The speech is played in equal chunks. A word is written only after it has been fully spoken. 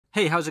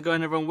Hey, how's it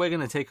going everyone? We're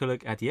going to take a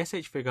look at the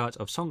S.H.Figuarts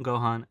of Son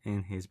Gohan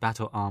in his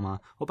battle armor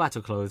or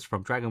battle clothes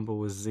from Dragon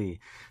Ball Z.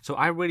 So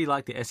I really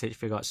like the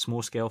S.H.Figuarts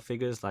small scale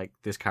figures like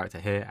this character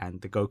here and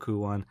the Goku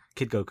one,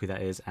 Kid Goku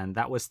that is, and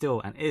that was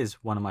still and is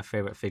one of my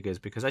favorite figures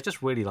because I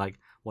just really like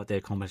what they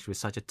accomplished with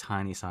such a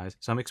tiny size.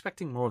 So I'm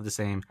expecting more of the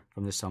same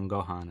from this Son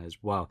Gohan as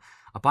well.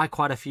 I buy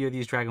quite a few of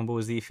these Dragon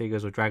Ball Z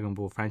figures or Dragon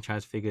Ball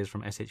franchise figures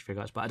from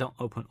S.H.Figuarts, but I don't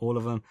open all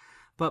of them.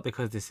 But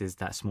because this is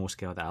that small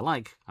scale that I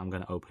like, I'm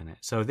going to open it.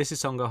 So this is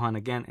Son Gohan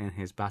again in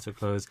his battle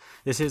clothes.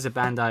 This is a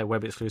Bandai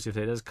web exclusive.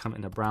 It does come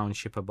in a brown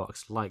shipper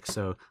box like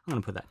so. I'm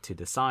going to put that to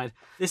the side.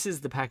 This is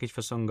the package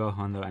for Son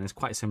Gohan though, and it's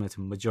quite similar to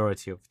the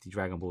majority of the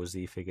Dragon Ball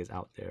Z figures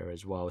out there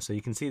as well. So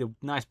you can see the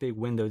nice big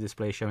window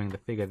display showing the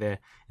figure there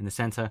in the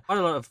center. Quite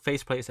a lot of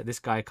faceplates that this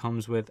guy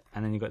comes with,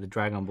 and then you've got the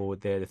Dragon Ball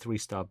there, the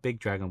 3-star big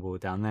Dragon Ball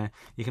down there.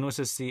 You can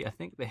also see, I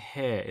think the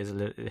hair is a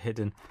little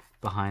hidden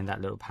behind that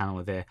little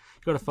panel there.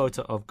 You've got a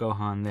photo of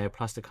Gohan there,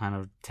 plus the kind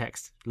of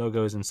text,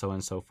 logos and so on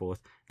and so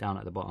forth down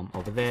at the bottom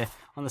over there.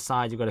 On the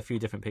side, you've got a few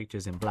different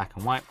pictures in black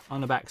and white.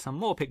 On the back, some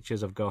more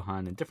pictures of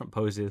Gohan in different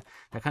poses.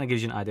 That kind of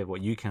gives you an idea of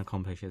what you can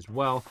accomplish as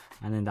well.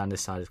 And then down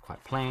this side is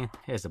quite plain.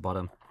 Here's the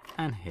bottom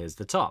and here's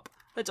the top.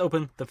 Let's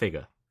open the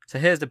figure. So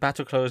here's the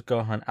battle clothes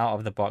Gohan out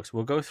of the box.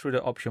 We'll go through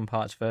the option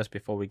parts first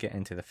before we get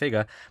into the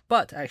figure.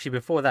 But actually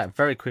before that,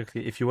 very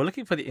quickly, if you were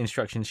looking for the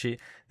instruction sheet,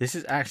 this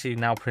is actually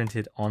now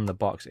printed on the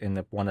box in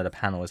one of the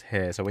panels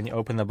here. So when you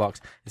open the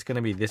box, it's going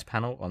to be this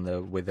panel on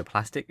where the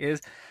plastic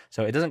is.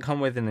 So it doesn't come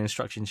with an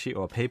instruction sheet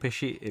or a paper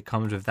sheet. It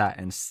comes with that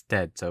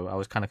instead. So I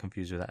was kind of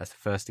confused with that. That's the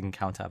first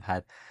encounter I've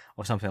had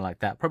or something like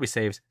that. Probably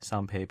saves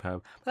some paper,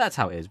 but that's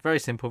how it is. Very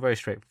simple, very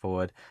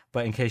straightforward.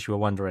 But in case you were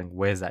wondering,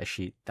 where's that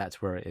sheet?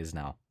 That's where it is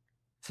now.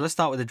 So let's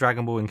start with the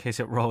Dragon Ball in case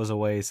it rolls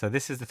away. So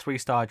this is the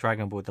 3-star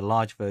Dragon Ball, the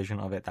large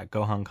version of it that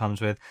Gohan comes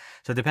with.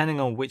 So depending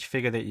on which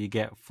figure that you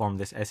get from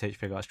this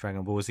S.H.Figuarts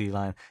Dragon Ball Z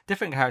line,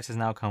 different characters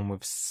now come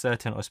with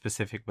certain or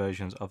specific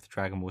versions of the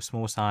Dragon Ball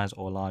small size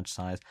or large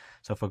size.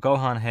 So for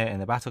Gohan here in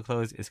the battle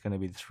clothes, it's going to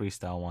be the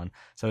 3-star one.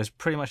 So it's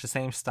pretty much the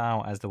same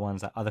style as the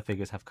ones that other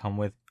figures have come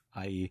with,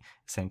 i.e.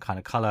 same kind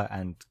of color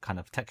and kind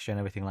of texture and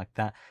everything like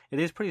that. It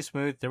is pretty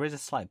smooth. There is a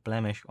slight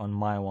blemish on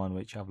my one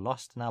which I've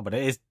lost now, but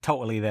it is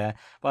totally there.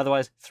 But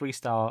otherwise,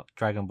 3-star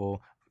Dragon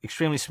Ball,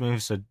 extremely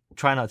smooth, so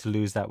try not to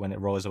lose that when it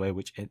rolls away,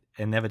 which it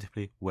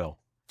inevitably will.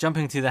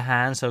 Jumping to the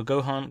hand, so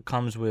Gohan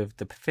comes with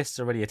the fists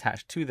already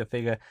attached to the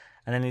figure,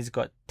 and then he's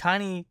got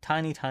tiny,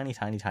 really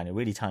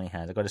tiny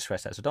hands. I've got to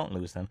stress that, so don't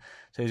lose them.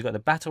 So he's got the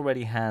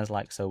battle-ready hands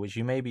like so, which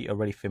you may be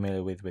already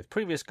familiar with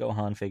previous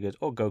Gohan figures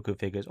or Goku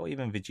figures or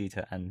even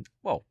Vegeta and,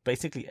 well,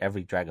 basically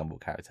every Dragon Ball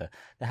character.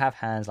 They have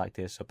hands like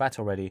this, so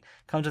battle-ready.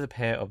 Comes with a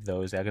pair of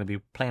those. They're going to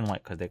be plain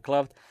white because they're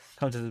gloved.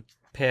 Comes with a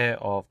pair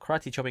of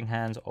karate chopping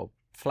hands or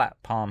flat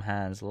palm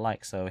hands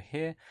like so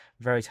here.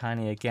 Very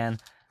tiny again.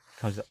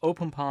 Comes with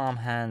open palm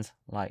hands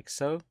like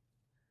so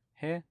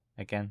here,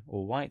 again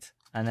all white,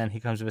 and then he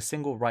comes with a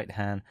single right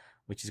hand,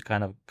 which is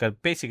kind of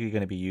basically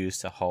going to be used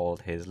to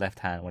hold his left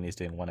hand when he's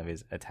doing one of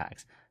his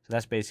attacks. So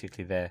that's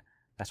basically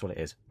that's what it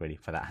is really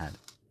for that hand.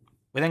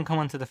 We then come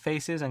on to the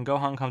faces, and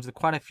Gohan comes with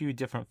quite a few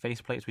different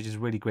faceplates, which is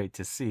really great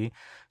to see.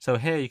 So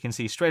here you can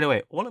see straight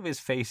away, all of his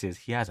faces,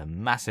 he has a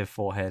massive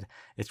forehead.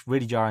 It's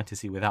really jarring to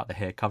see without the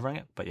hair covering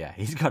it, but yeah,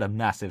 he's got a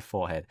massive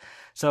forehead.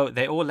 So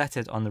they're all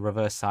lettered on the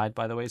reverse side,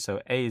 by the way.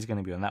 So A is going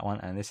to be on that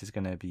one, and this is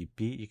going to be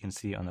B. You can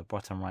see on the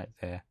bottom right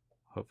there.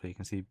 Hopefully you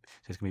can see,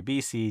 so it's going to be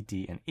B, C,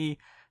 D, and E.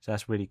 So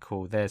that's really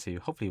cool there, so you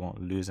hopefully won't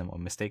lose them or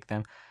mistake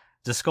them.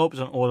 The sculpts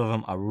on all of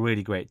them are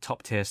really great,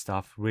 top tier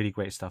stuff, really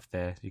great stuff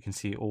there. You can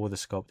see all the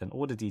sculpt and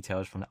all the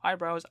details from the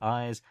eyebrows,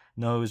 eyes,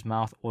 nose,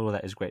 mouth, all of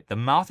that is great. The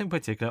mouth in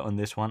particular on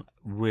this one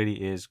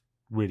really is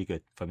really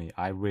good for me.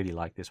 I really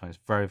like this one. It's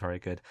very, very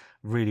good.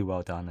 Really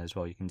well done as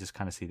well. You can just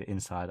kind of see the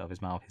inside of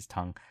his mouth, his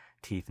tongue,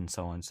 teeth and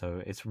so on.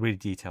 So it's really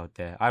detailed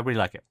there. I really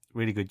like it.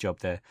 Really good job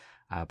there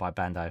by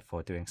Bandai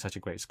for doing such a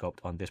great sculpt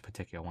on this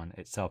particular one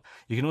itself.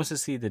 You can also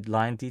see the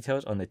line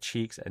details on the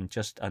cheeks and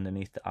just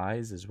underneath the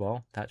eyes as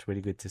well. That's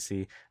really good to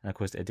see. And of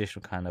course the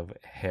additional kind of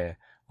hair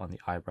on the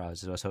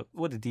eyebrows as well. So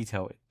all the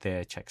detail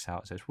there checks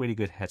out. So it's really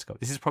good head sculpt.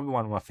 This is probably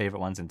one of my favorite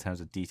ones in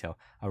terms of detail.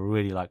 I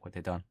really like what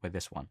they've done with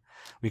this one.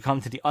 We come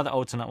to the other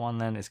alternate one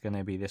then. It's going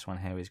to be this one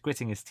here. He's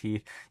gritting his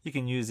teeth. You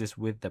can use this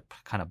with the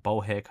kind of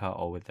bowl haircut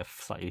or with the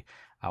slightly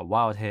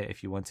wild hair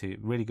if you want to.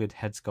 Really good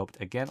head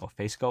sculpt again, or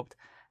face sculpt.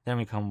 Then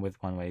we come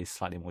with one where he's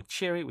slightly more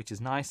cheery, which is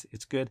nice.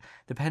 It's good.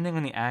 Depending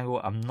on the angle,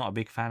 I'm not a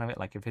big fan of it.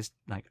 Like if it's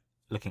like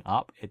looking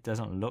up, it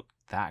doesn't look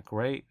that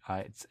great.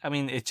 I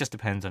mean, it just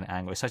depends on the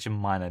angle. It's such a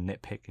minor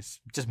nitpick. It's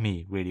just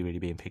me really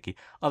being picky.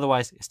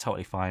 Otherwise, it's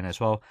totally fine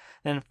as well.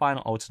 Then the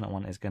final alternate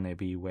one is going to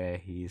be where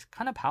he's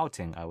kind of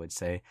pouting, I would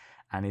say.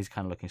 And he's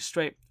kind of looking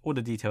straight. All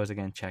the details,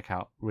 again, check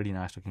out. Really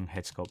nice looking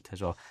head sculpt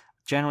as well.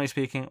 Generally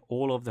speaking,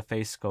 all of the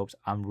face sculpts,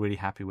 I'm really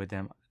happy with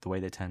them. The way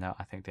they turned out,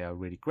 I think they are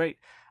really great.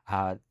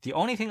 The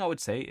only thing I would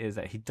say is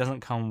that he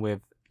doesn't come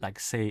with, like,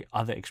 say,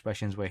 other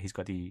expressions where he's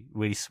got the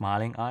really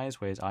smiling eyes,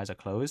 where his eyes are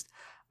closed.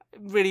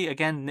 Really,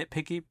 again,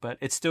 nitpicky, but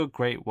it's still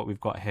great what we've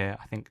got here.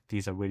 I think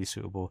these are really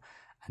suitable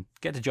and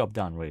get the job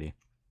done, really.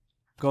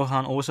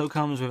 Gohan also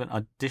comes with an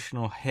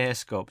additional hair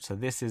sculpt, so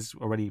this is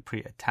already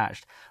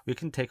pre-attached. We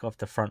can take off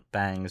the front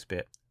bangs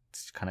bit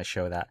to kind of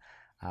show that.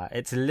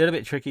 It's a little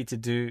bit tricky to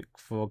do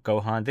for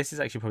Gohan. This is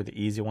actually probably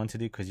the easier one to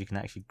do because you can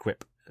actually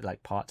grip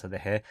like parts of the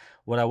hair.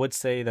 What I would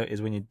say though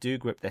is when you do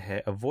grip the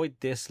hair, avoid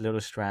this little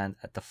strand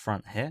at the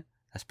front here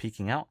that's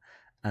peeking out,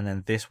 and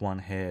then this one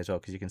here as well,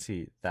 because you can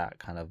see that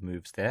kind of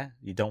moves there.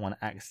 You don't want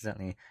to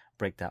accidentally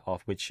break that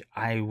off, which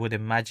I would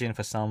imagine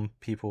for some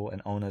people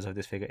and owners of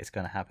this figure it's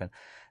going to happen.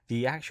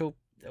 The actual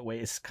way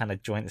it's kind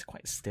of joint is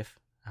quite stiff,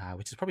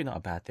 which is probably not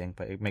a bad thing,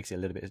 but it makes it a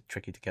little bit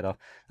tricky to get off.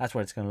 That's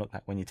what it's going to look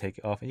like when you take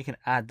it off. And you can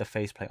add the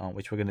faceplate on,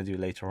 which we're going to do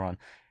later on.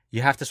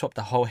 You have to swap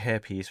the whole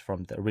hairpiece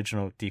from the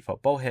original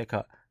default bowl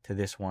haircut to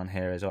this one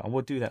here as well, and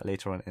we'll do that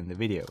later on in the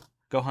video.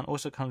 Gohan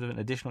also comes with an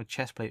additional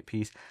chest plate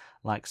piece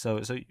like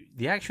so. So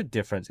the actual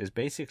difference is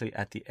basically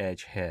at the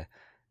edge here.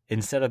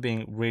 Instead of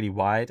being really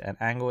wide and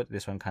angled,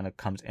 this one kind of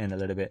comes in a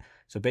little bit.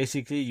 So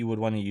basically you would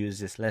want to use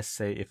this, let's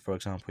say if for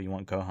example you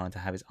want Gohan to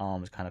have his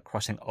arms kind of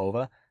crossing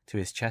over to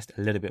his chest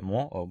a little bit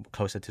more or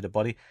closer to the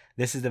body.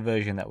 This is the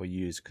version that we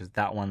use, because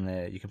that one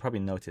there, you can probably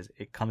notice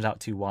it comes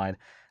out too wide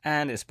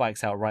and it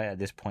spikes out right at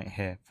this point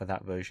here for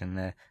that version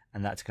there,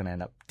 and that's going to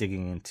end up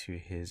digging into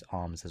his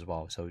arms as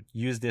well. So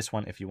use this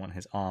one if you want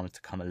his arms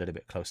to come a little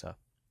bit closer.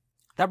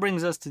 That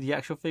brings us to the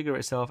actual figure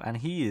itself, and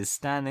he is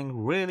standing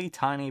really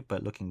tiny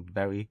but looking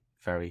very,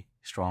 very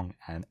strong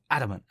and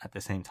adamant at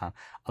the same time.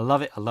 I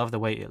love it. I love the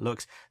way it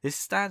looks. This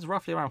stands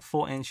roughly around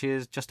 4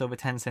 inches, just over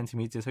 10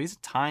 centimeters. So he's a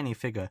tiny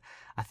figure.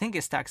 I think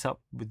it stacks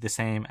up with the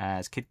same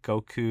as Kid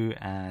Goku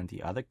and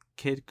the other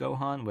Kid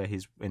Gohan, where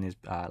he's in his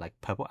like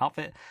purple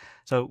outfit.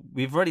 So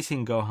we've already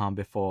seen Gohan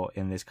before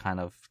in this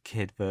kind of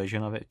kid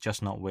version of it,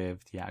 just not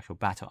with the actual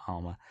battle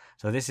armor.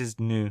 So this is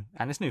new,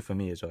 and it's new for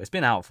me as well. It's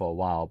been out for a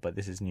while, but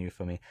this is new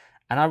for me,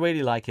 and I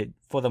really like it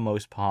for the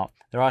most part.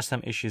 There are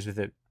some issues with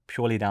it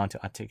purely down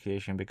to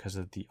articulation because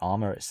of the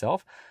armor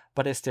itself,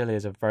 but it still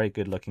is a very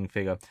good looking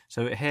figure.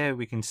 So here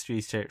we can see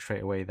straight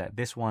away that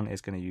this one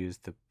is going to use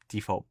the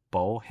default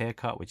bowl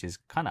haircut, which is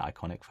kind of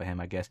iconic for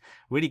him, I guess.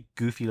 Really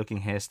goofy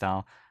looking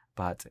hairstyle,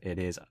 but it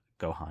is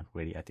Gohan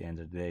really at the end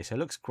of the day, so it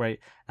looks great.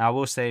 Now I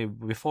will say,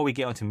 before we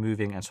get onto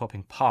moving and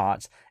swapping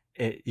parts,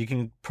 you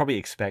can probably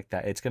expect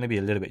that it's going to be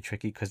a little bit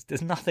tricky because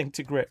there's nothing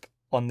to grip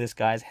on this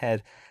guy's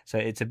head, so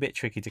it's a bit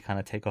tricky to kind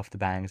of take off the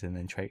bangs and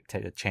then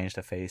change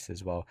the face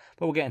as well,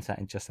 but we'll get into that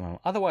in just a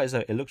moment. Otherwise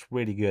though, it looks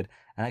really good,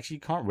 and actually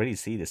you can't really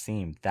see the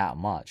seam that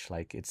much.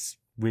 Like, it's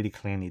really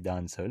cleanly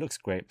done, so it looks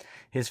great.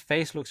 His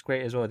face looks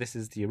great as well. This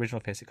is the original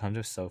face it comes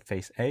with, so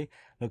face A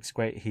looks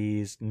great.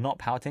 He's not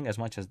pouting as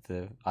much as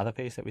the other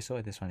face that we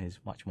saw. This one is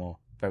much more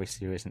very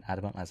serious and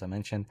adamant, as I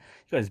mentioned.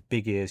 He's got his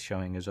big ears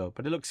showing as well,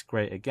 but it looks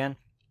great. Again,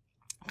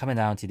 coming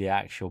down to the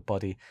actual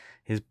body,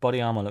 his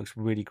body armor looks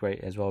really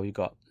great as well. You've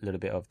got a little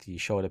bit of the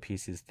shoulder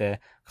pieces there.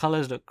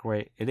 Colors look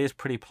great. It is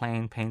pretty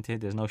plain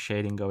painted. There's no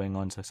shading going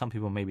on, so some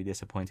people may be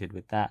disappointed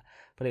with that,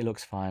 but it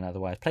looks fine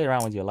otherwise. Play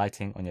around with your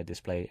lighting on your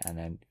display, and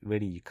then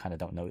really you kind of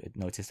don't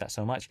notice that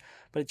so much,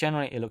 but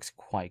generally it looks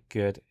quite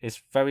good.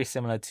 It's very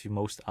similar to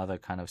most other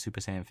kind of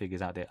Super Saiyan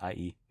figures out there,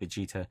 i.e.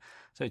 Vegeta,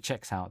 so it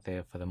checks out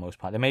there for the most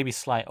part. There may be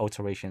slight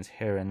alterations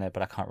here and there,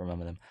 but I can't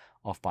remember them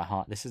off by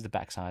heart. This is the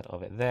backside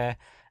of it there,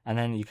 and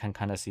then you can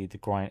kind of see the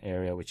groin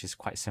area, which is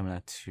quite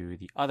similar to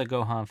the other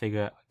Gohan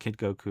figure, Kid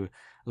Goku.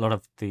 A lot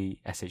of the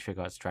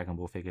S.H.Figuarts Dragon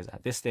Ball figures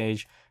at this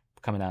stage,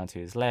 coming down to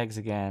his legs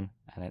again,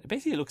 and it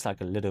basically looks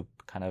like a little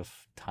kind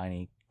of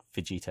tiny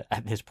Vegeta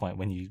at this point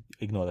when you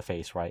ignore the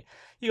face, right?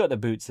 You got the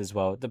boots as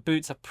well. The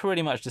boots are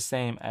pretty much the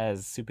same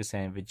as Super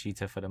Saiyan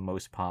Vegeta for the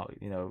most part,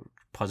 you know,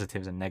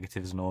 positives and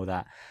negatives and all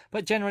that,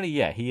 but generally,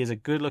 yeah, he is a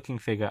good looking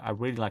figure. I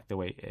really like the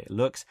way it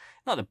looks.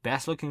 Not the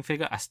best looking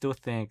figure. I still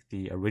think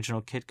the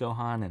original Kid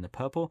Gohan in the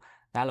purple,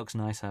 that looks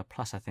nicer,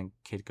 plus I think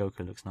Kid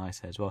Goku looks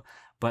nicer as well,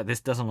 but this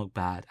doesn't look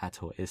bad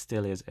at all. It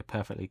still is a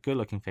perfectly good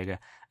looking figure,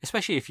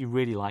 especially if you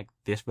really like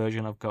this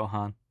version of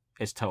Gohan.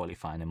 It's totally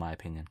fine in my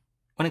opinion.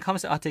 When it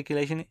comes to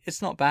articulation,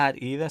 it's not bad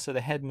either. So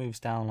the head moves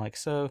down like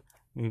so,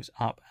 moves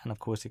up, and of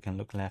course it can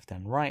look left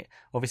and right.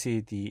 Obviously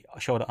the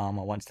shoulder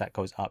armor, once that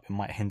goes up, it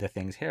might hinder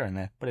things here and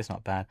there, but it's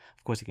not bad.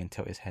 Of course, you can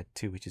tilt his head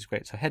too, which is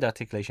great. So head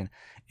articulation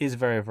is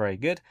very, very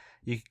good.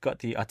 You've got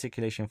the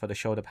articulation for the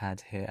shoulder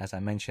pads here, as I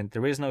mentioned.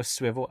 There is no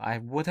swivel. I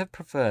would have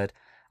preferred,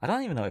 I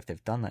don't even know if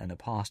they've done that in the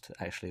past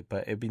actually,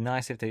 but it'd be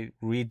nice if they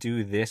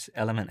redo this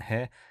element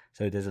here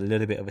so there's a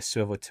little bit of a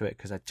swivel to it,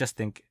 because I just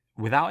think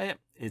without it,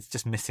 it's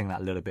just missing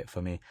that little bit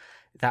for me.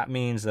 That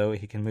means though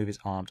he can move his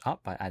arms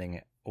up by adding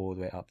it all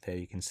the way up there.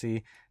 You can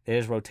see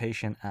there's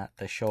rotation at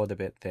the shoulder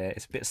bit there.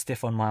 It's a bit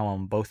stiff on my one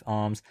on both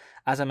arms.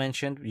 As I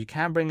mentioned, you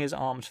can bring his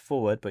arms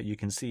forward, but you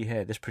can see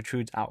here this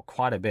protrudes out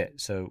quite a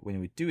bit. So when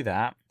we do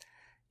that,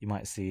 you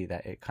might see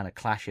that it kind of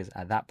clashes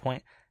at that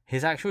point.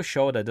 His actual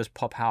shoulder does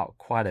pop out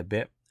quite a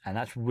bit, and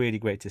that's really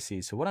great to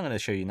see. So what I'm going to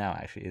show you now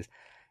actually is,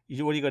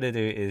 what you got to do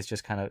is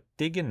just kind of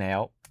dig your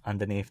nail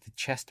underneath the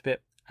chest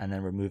bit and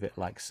then remove it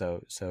like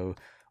so. So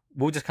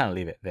we'll just kind of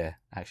leave it there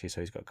actually.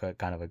 So he's got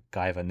kind of a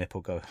Guyver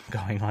nipple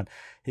going on.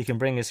 He can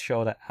bring his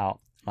shoulder out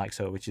like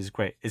so, which is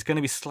great. It's going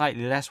to be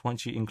slightly less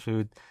once you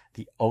include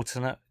the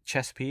alternate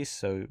chest piece,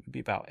 so it'd be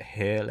about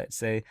here, let's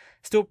say.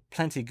 Still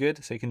plenty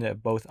good, so you can do it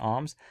at both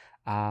arms.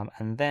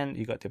 And then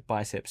you got the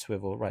bicep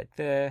swivel right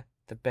there,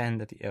 the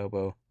bend at the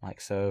elbow, like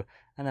so,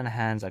 and then the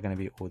hands are going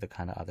to be all the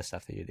kind of other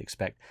stuff that you'd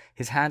expect.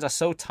 His hands are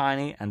so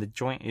tiny, and the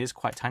joint is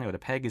quite tiny, or the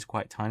peg is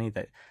quite tiny,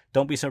 that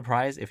don't be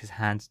surprised if his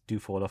hands do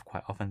fall off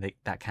quite often.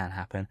 That can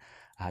happen.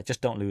 Just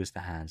don't lose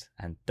the hands,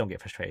 and don't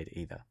get frustrated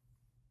either.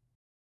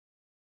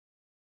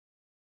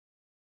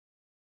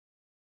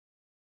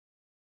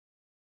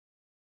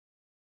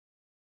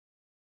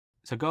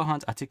 So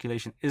Gohan's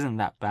articulation isn't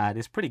that bad.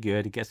 It's pretty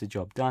good. It gets the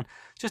job done.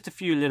 Just a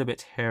few little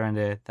bits here and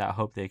there that I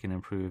hope they can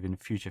improve in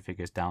future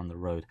figures down the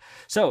road.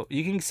 So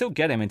you can still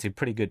get him into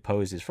pretty good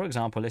poses. For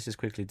example, let's just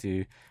quickly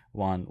do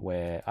one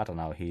where, I don't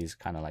know, he's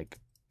kind of like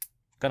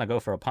going to go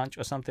for a punch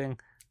or something.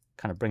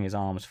 Kind of bring his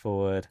arms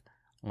forward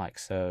like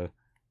so.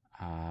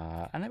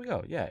 And there we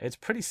go. Yeah, it's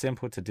pretty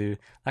simple to do.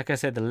 Like I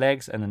said, the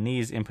legs and the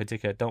knees in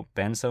particular don't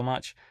bend so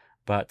much,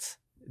 but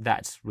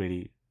that's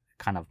really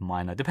kind of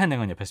minor, depending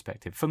on your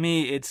perspective. For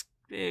me,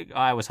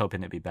 I was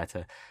hoping it'd be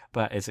better,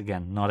 but it's,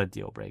 again, not a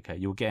deal breaker.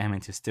 You'll get him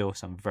into still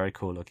some very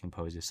cool looking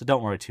poses, so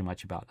don't worry too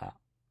much about that.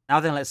 Now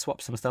then, let's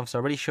swap some stuff. So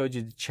I already showed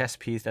you the chest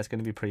piece. That's going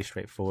to be pretty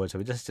straightforward. So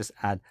we just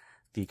add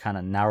the kind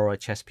of narrower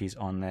chest piece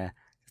on there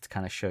to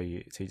kind of show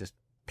you. So you just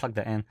plug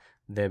that in.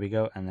 There we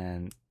go. And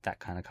then that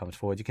kind of comes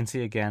forward. You can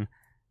see again,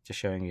 just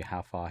showing you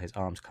how far his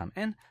arms come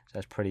in. So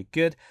that's pretty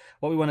good.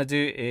 What we want to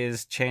do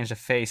is change the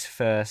face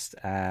first,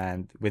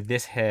 and with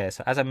this hair,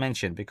 so as I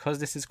mentioned, because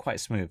this is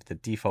quite smooth, the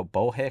default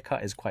bowl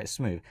haircut is quite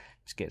smooth.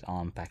 Just get his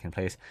arm back in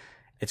place.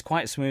 It's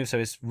quite smooth, so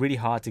it's really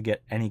hard to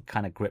get any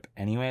kind of grip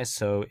anywhere.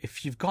 So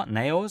if you've got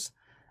nails,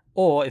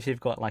 or if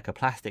you've got like a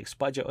plastic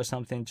spudger or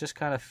something, just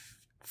kind of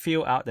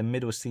feel out the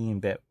middle seam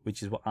bit,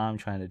 which is what I'm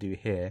trying to do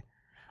here.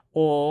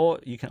 Or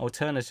you can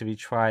alternatively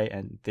try,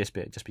 and this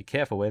bit, just be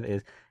careful with,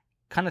 is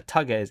kind of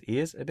tug at his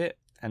ears a bit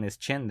and his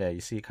chin there.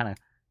 You see it kind of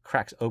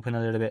cracks open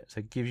a little bit, so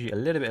it gives you a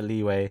little bit of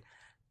leeway.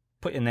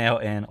 Put your nail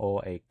in,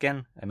 or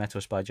again, a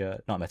metal spudger,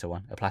 not a metal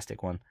one, a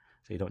plastic one,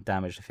 so you don't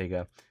damage the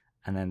figure.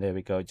 And then there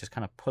we go, just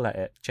kind of pull at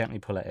it, gently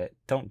pull at it.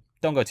 Don't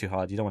go too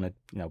hard. You don't want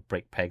to,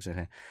 break pegs or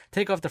anything.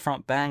 Take off the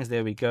front bangs,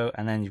 there we go,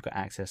 and then you've got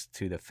access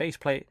to the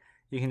faceplate.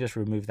 You can just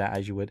remove that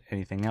as you would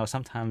anything else.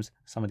 Sometimes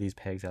some of these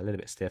pegs are a little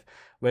bit stiff.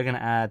 We're going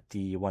to add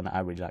the one that I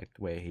really liked,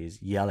 where he's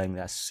yelling.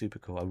 That's super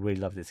cool. I really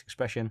love this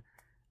expression.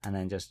 And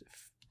then just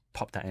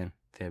pop that in.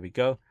 There we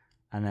go.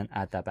 And then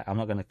add that back. I'm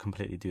not going to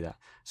completely do that.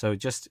 So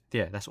just,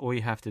 yeah, that's all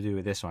you have to do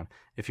with this one.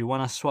 If you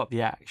want to swap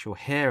the actual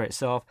hair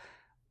itself,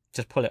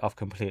 just pull it off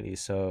completely.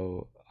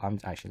 So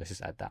let's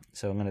just add that.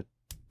 So I'm going to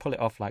pull it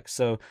off like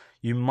so.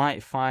 You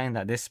might find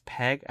that this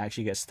peg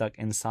actually gets stuck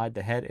inside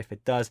the head. If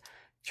it does,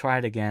 try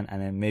it again,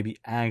 and then maybe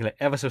angle it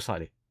ever so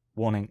slightly.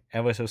 Warning,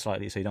 ever so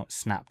slightly, so you don't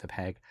snap the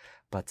peg.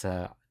 But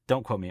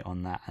don't quote me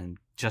on that, and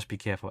just be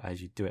careful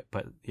as you do it.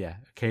 But yeah,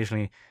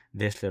 occasionally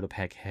this little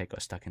peg hair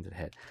got stuck into the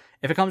head.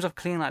 If it comes off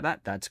clean like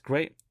that, that's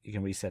great. You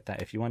can reset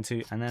that if you want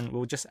to, and then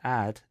we'll just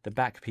add the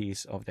back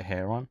piece of the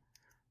hair on.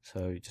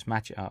 So you just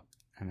match it up,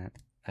 and then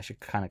that should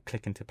kind of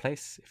click into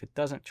place. If it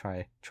doesn't,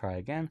 try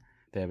again.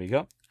 There we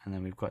go. And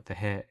then we've got the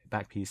hair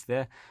back piece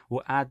there.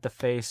 We'll add the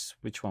face.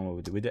 Which one will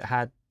we do? We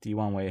had the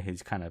one where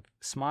he's kind of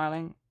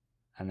smiling,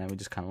 and then we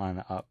just kind of line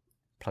that up,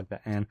 plug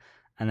that in,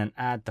 and then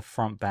add the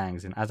front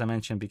bangs. And as I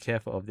mentioned, be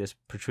careful of this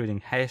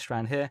protruding hair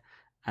strand here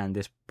and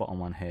this bottom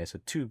one here. So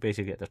two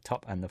basically at the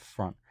top and the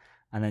front,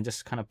 and then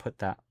just kind of put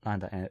that, line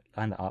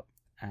that up,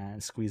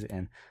 and squeeze it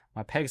in.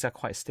 My pegs are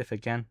quite stiff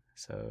again,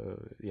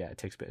 so yeah, it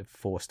takes a bit of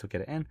force to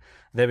get it in.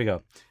 There we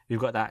go.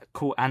 You've got that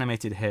cool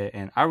animated hair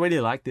in. I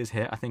really like this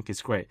hair. I think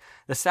it's great.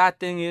 The sad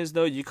thing is,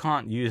 though, you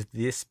can't use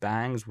this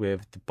bangs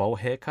with the bowl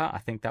haircut. I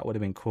think that would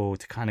have been cool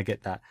to kind of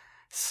get that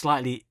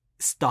slightly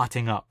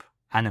starting up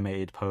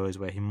animated pose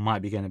where he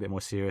might be getting a bit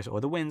more serious,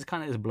 or the wind's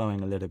kind of is blowing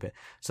a little bit.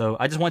 So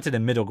I just wanted a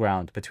middle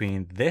ground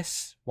between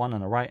this one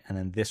on the right and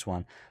then this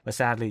one, but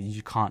sadly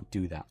you can't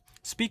do that.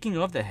 Speaking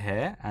of the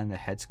hair and the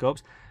head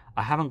sculpts,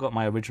 I haven't got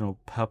my original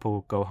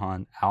purple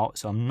Gohan out,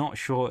 so I'm not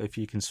sure if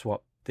you can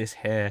swap this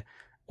hair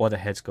or the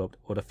head sculpt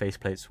or the face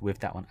plates with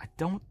that one. I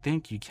don't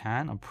think you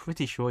can. I'm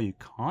pretty sure you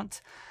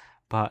can't,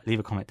 but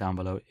leave a comment down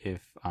below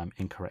if I'm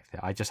incorrect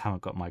there. I just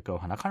haven't got my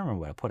Gohan. I can't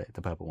remember where I put it,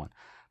 the purple one.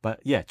 But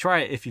yeah,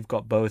 try it if you've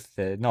got both.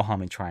 No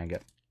harm in trying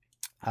it.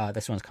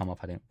 This one's come off.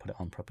 I didn't put it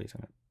on properly, so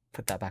I'm going to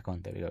put that back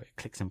on. There we go. It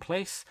clicks in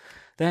place.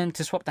 Then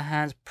to swap the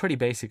hands, pretty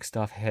basic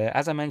stuff here.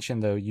 As I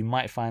mentioned, though, you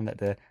might find that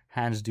the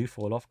hands do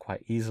fall off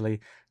quite easily.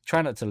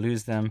 Try not to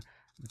lose them.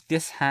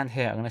 This hand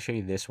here, I'm going to show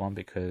you this one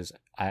because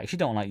I actually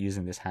don't like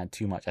using this hand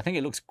too much. I think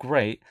it looks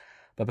great,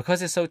 but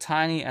because it's so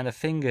tiny and the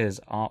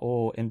fingers are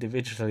all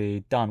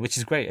individually done, which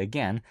is great,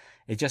 again,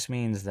 it just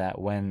means that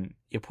when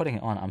you're putting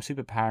it on, I'm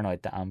super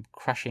paranoid that I'm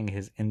crushing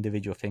his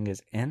individual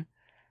fingers in,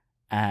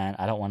 and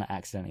I don't want to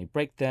accidentally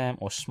break them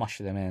or smush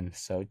them in.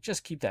 So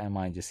just keep that in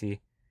mind, you see.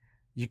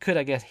 You could,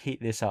 I guess,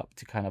 heat this up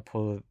to kind of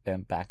pull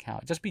them back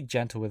out. Just be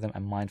gentle with them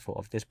and mindful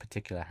of this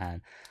particular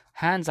hand.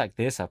 Hands like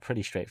this are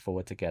pretty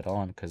straightforward to get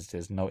on because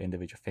there's no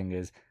individual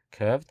fingers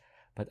curved.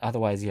 But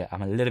otherwise, yeah,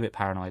 I'm a little bit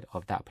paranoid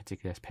of that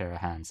particular pair of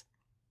hands.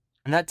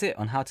 And that's it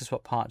on how to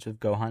swap parts with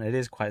Gohan. It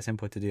is quite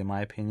simple to do in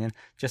my opinion.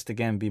 Just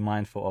again, be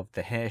mindful of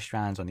the hair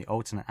strands on the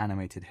alternate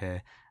animated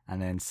hair,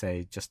 and then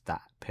say just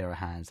that pair of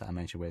hands that I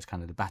mentioned where it's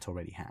kind of the battle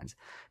ready hands.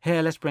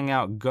 Here, let's bring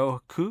out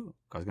Goku.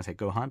 I was going to say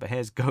Gohan, but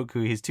here's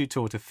Goku. He's too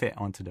tall to fit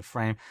onto the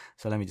frame.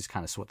 So let me just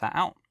kind of sort that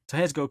out. So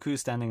here's Goku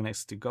standing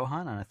next to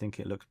Gohan, and I think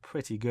it looks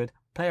pretty good.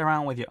 Play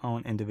around with your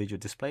own individual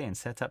display and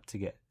setup to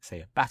get, say,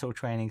 a battle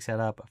training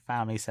setup, a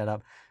family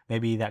setup,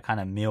 maybe that kind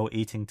of meal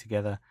eating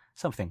together,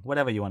 something,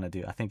 whatever you want to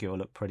do. I think it will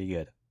look pretty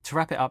good. To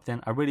wrap it up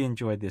then, I really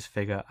enjoyed this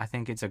figure. I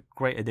think it's a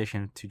great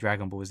addition to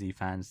Dragon Ball Z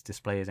fans'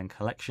 displays and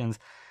collections.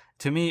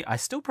 To me, I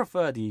still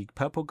prefer the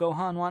purple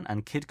Gohan one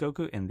and Kid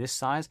Goku in this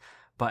size,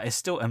 but it's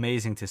still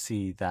amazing to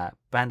see that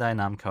Bandai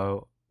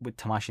Namco with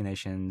Tamashii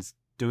Nations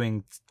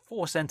doing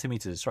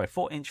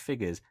 4-inch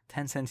figures,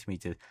 10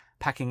 centimeters,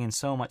 packing in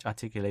so much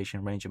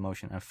articulation, range of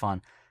motion, and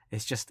fun.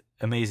 It's just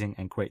amazing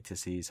and great to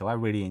see, so I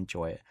really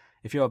enjoy it.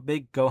 If you're a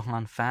big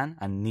Gohan fan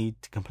and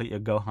need to complete your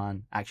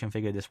Gohan action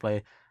figure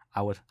display,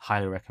 I would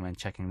highly recommend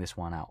checking this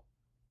one out.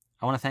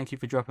 I want to thank you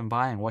for dropping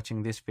by and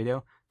watching this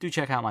video. Do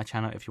check out my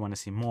channel if you want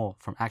to see more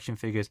from action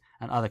figures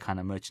and other kind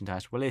of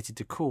merchandise related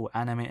to cool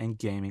anime and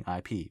gaming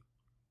IP.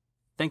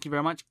 Thank you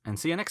very much and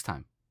see you next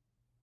time.